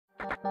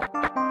So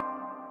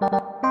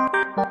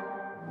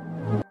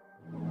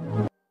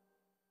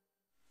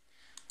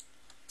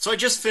I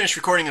just finished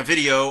recording a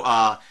video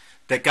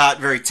that got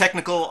very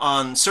technical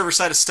on server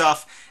side of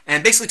stuff,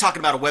 and basically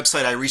talking about a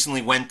website I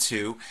recently went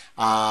to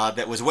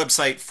that was a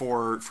website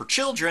for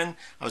children.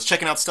 I was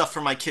checking out stuff for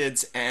my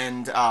kids,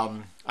 and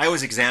I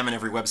always examine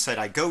every website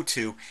I go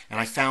to, and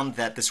I found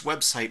that this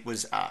website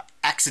was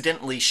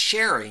accidentally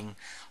sharing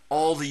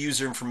all the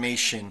user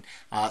information.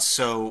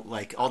 So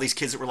like all these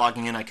kids that were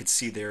logging in, I could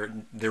see their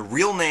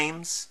real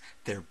names,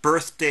 their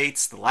birth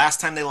dates, the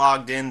last time they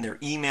logged in, their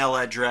email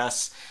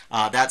address,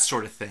 that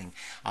sort of thing.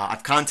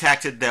 I've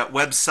contacted that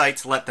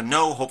website to let them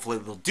know. Hopefully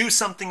they'll do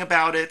something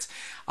about it.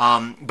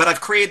 But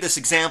I've created this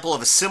example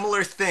of a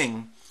similar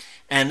thing,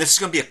 and this is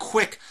going to be a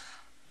quick,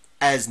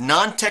 as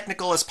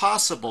non-technical as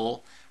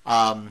possible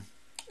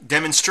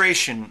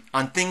demonstration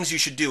on things you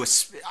should do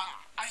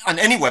on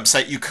any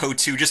website you go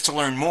to just to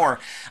learn more.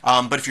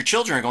 But if your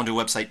children are going to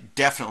a website,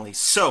 definitely.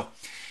 So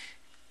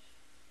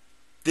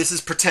this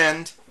is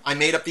pretend. I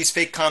made up these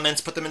fake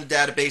comments, put them in a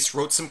database,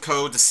 wrote some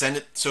code to send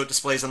it so it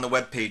displays on the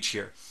web page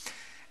here.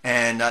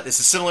 And this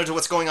is similar to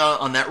what's going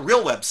on that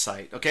real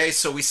website. Okay,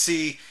 so we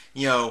see,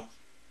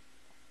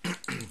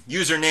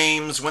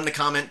 usernames, when the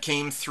comment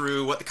came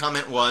through, what the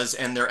comment was,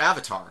 and their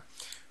avatar.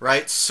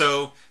 Right?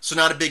 So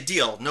not a big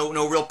deal.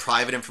 No real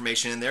private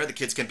information in there. The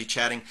kids can be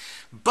chatting.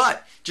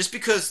 But just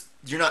because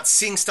you're not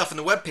seeing stuff in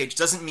the web page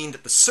doesn't mean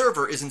that the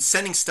server isn't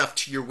sending stuff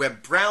to your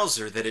web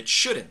browser that it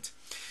shouldn't.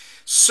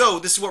 So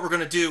this is what we're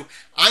going to do.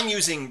 I'm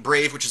using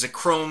Brave, which is a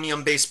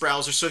Chromium-based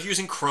browser. So if you're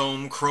using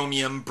Chrome,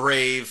 Chromium,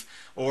 Brave,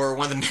 or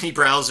one of the many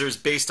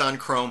browsers based on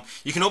Chrome,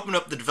 you can open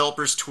up the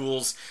developer's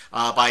tools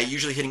by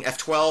usually hitting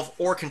F12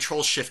 or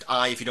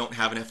Control-Shift-I if you don't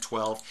have an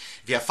F12.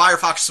 If you have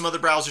Firefox or some other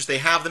browsers, they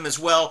have them as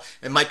well.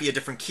 It might be a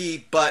different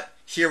key, but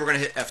here we're going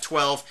to hit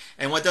F12.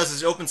 And what it does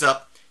is it opens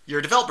up your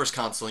developer's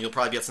console, and you'll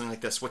probably get something like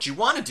this. What you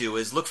want to do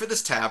is look for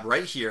this tab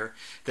right here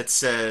that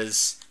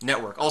says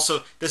Network.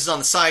 Also, this is on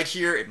the side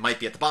here. It might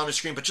be at the bottom of the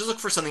screen, but just look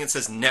for something that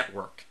says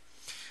Network.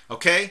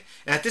 Okay?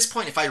 And at this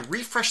point, if I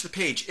refresh the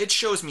page, it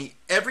shows me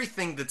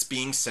everything that's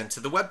being sent to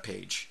the web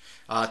page,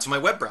 to my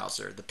web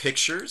browser. The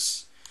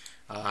pictures,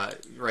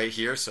 right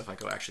here. So if I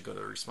actually go to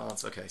the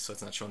response, okay, so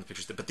it's not showing the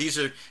pictures, but these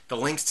are the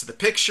links to the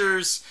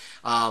pictures,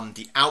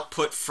 the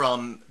output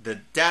from the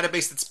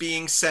database that's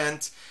being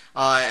sent,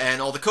 and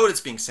all the code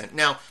that's being sent.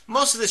 Now,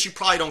 most of this you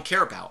probably don't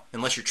care about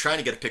unless you're trying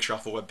to get a picture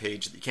off a web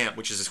page that you can't,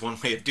 which is just one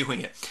way of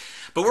doing it.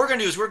 But what we're going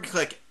to do is we're going to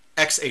click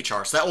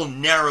XHR, so that will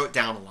narrow it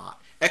down a lot.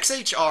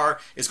 XHR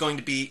is going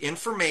to be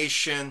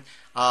information,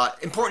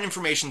 important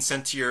information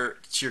sent to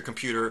your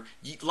computer.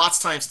 Lots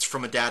of times it's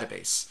from a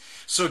database.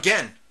 So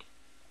again,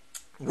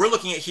 we're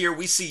looking at here,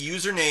 we see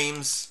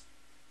usernames,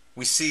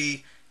 we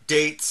see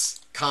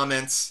dates,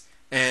 comments,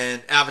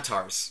 and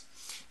avatars.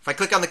 If I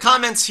click on the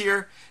comments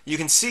here, you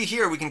can see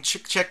here, we can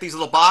check these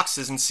little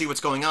boxes and see what's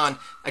going on.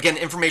 Again,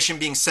 information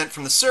being sent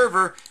from the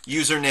server,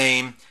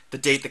 username, the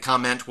date the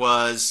comment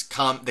was,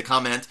 the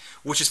comment,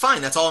 which is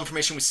fine. That's all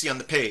information we see on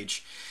the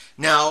page.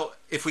 Now,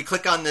 if we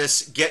click on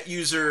this Get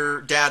User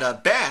Data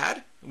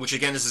Bad, which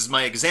again, this is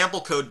my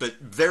example code, but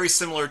very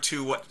similar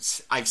to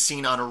what I've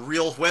seen on a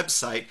real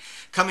website.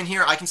 Come in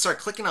here, I can start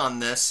clicking on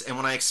this, and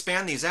when I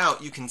expand these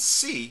out, you can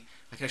see,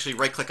 I can actually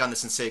right click on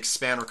this and say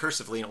expand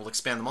recursively, and it will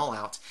expand them all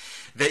out,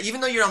 that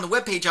even though you're on the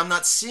web page, I'm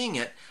not seeing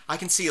it. I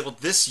can see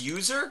this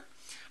user,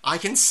 I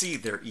can see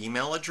their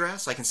email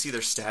address, I can see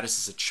their status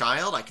as a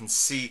child, I can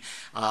see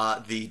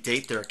the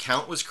date their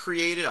account was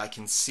created, I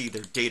can see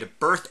their date of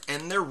birth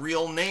and their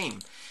real name.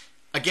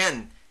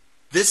 Again,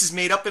 this is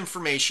made up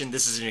information,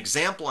 this is an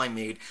example I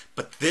made,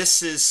 but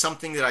this is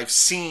something that I've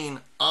seen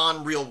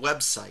on real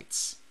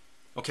websites.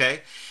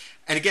 Okay?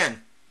 And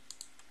again,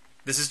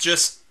 this is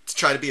just to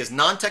try to be as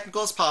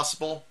non-technical as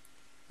possible.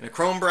 In a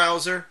Chrome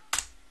browser,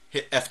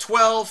 hit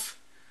F12,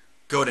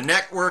 go to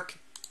Network,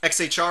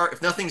 XHR.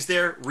 If nothing's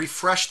there,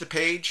 refresh the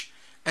page,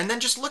 and then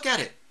just look at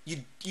it.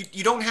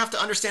 You don't have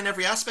to understand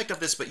every aspect of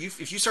this, but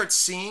if you start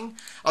seeing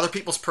other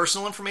people's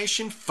personal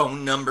information,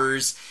 phone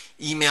numbers,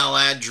 email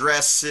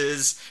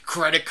addresses,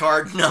 credit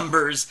card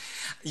numbers,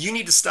 you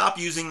need to stop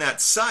using that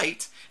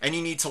site, and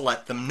you need to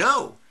let them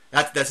know.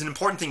 That's an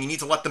important thing. You need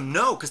to let them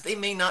know, because they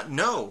may not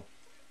know.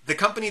 The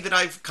company that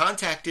I've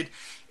contacted,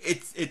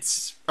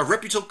 it's a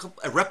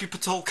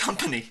reputable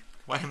company.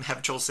 Why am I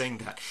having trouble saying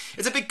that?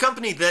 It's a big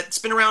company that's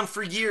been around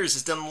for years,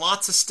 has done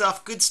lots of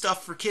stuff, good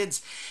stuff for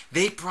kids.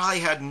 They probably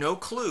had no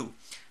clue.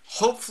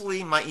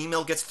 Hopefully my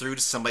email gets through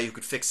to somebody who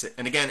could fix it.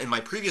 And again, in my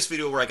previous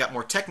video where I got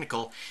more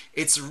technical,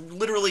 it's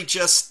literally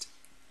just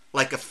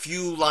like a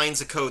few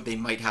lines of code they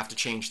might have to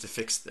change to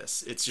fix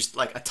this. It's just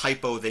like a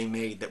typo they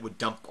made that would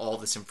dump all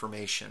this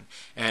information.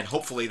 And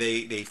hopefully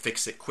they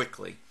fix it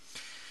quickly.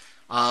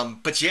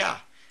 But yeah,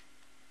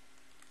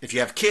 if you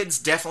have kids,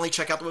 definitely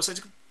check out the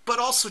website. But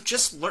also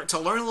just to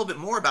learn a little bit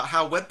more about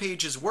how web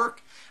pages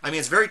work. I mean,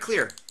 it's very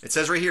clear. It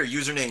says right here,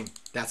 username,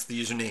 that's the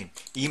username.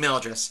 Email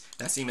address,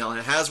 that's the email. And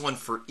it has one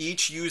for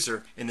each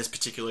user in this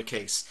particular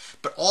case.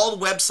 But all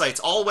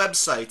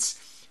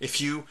websites, if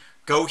you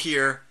go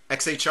here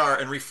XHR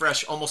and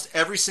refresh, almost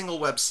every single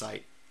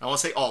website, I won't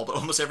say all, but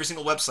almost every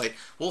single website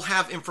will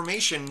have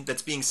information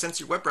that's being sent to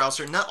your web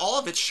browser. Not all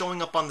of it's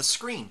showing up on the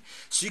screen,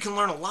 so you can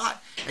learn a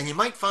lot, and you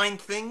might find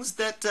things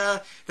that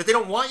that they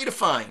don't want you to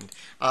find,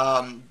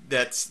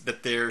 that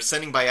they're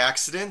sending by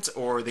accident,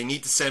 or they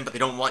need to send but they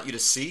don't want you to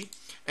see.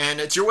 And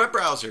it's your web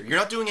browser. You're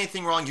not doing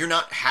anything wrong. You're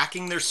not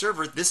hacking their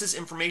server. This is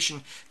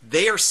information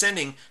they are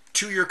sending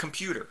to your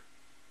computer.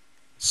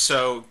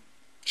 So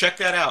check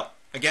that out.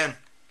 Again,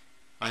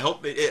 I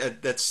hope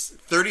that's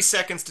 30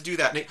 seconds to do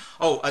that.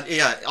 Oh,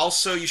 yeah,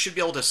 also you should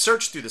be able to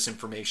search through this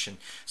information.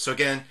 So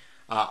again,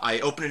 I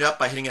open it up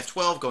by hitting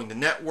F12, going to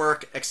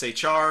network,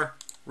 XHR,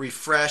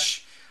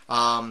 refresh.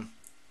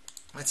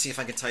 Let's see if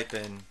I can type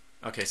in.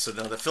 Okay, so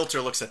the filter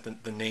looks at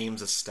the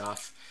names of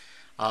stuff.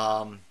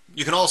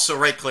 You can also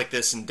right-click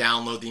this and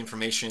download the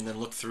information and then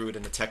look through it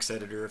in the text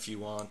editor if you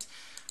want.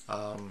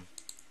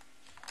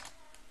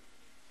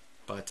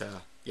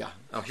 Yeah.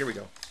 Oh, here we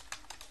go.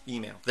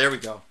 Email. There we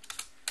go.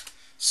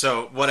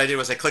 So what I did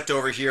was I clicked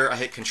over here, I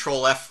hit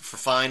Control F for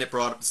find, it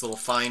brought up this little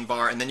find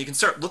bar, and then you can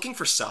start looking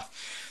for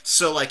stuff.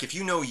 So like if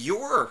you know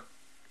your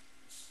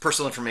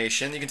personal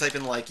information, you can type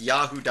in like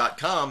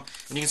yahoo.com,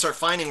 and you can start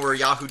finding where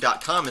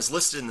yahoo.com is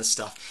listed in this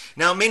stuff.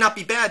 Now it may not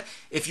be bad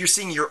if you're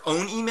seeing your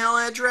own email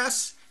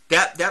address.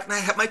 That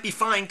might be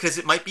fine because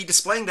it might be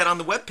displaying that on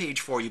the web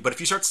page for you. But if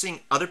you start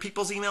seeing other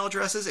people's email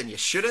addresses and you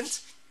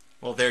shouldn't,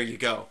 well, there you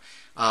go.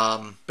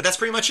 But that's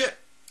pretty much it.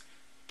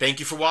 Thank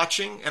you for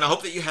watching, and I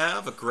hope that you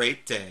have a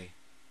great day.